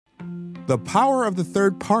The Power of the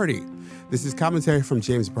Third Party. This is commentary from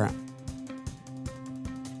James Brown.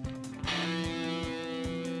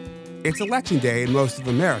 It's election day in most of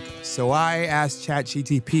America, so I asked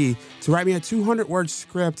ChatGPT to write me a 200-word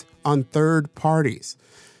script on third parties.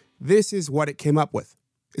 This is what it came up with.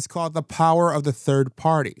 It's called The Power of the Third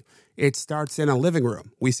Party. It starts in a living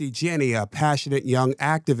room. We see Jenny, a passionate young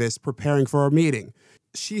activist, preparing for a meeting.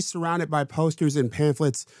 She's surrounded by posters and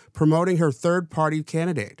pamphlets promoting her third-party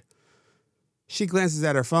candidate. She glances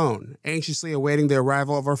at her phone, anxiously awaiting the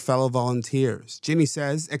arrival of her fellow volunteers. Jenny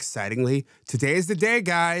says, excitingly, "Today is the day,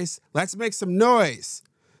 guys. Let's make some noise."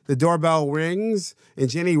 The doorbell rings, and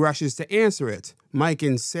Jenny rushes to answer it. Mike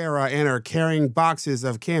and Sarah enter carrying boxes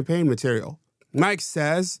of campaign material. Mike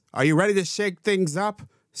says, "Are you ready to shake things up?"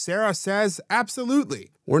 Sarah says,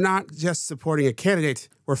 "Absolutely. We're not just supporting a candidate,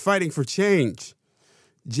 we're fighting for change."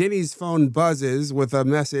 Jenny's phone buzzes with a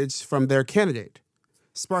message from their candidate,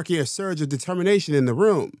 sparking a surge of determination in the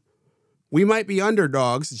room. "We might be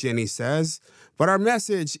underdogs," Jenny says, "but our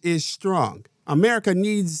message is strong. America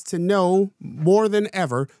needs to know more than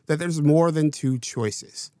ever that there's more than two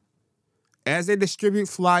choices." As they distribute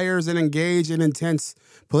flyers and engage in intense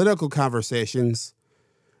political conversations,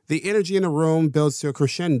 the energy in the room builds to a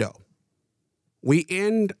crescendo. We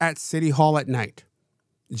end at City Hall at night.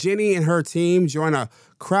 Jenny and her team join a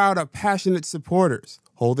crowd of passionate supporters,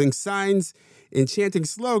 holding signs and chanting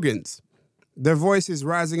slogans, their voices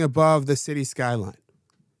rising above the city skyline.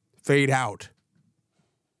 Fade out.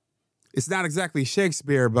 It's not exactly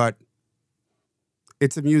Shakespeare, but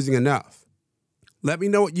it's amusing enough. Let me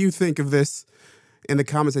know what you think of this in the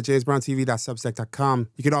comments at jamesbrowntv.substack.com.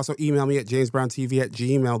 You can also email me at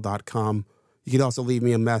jamesbrowntv@gmail.com. You can also leave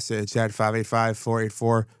me a message at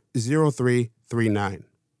 585-484-0339.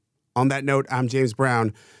 On that note, I'm James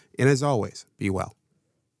Brown, and as always, be well.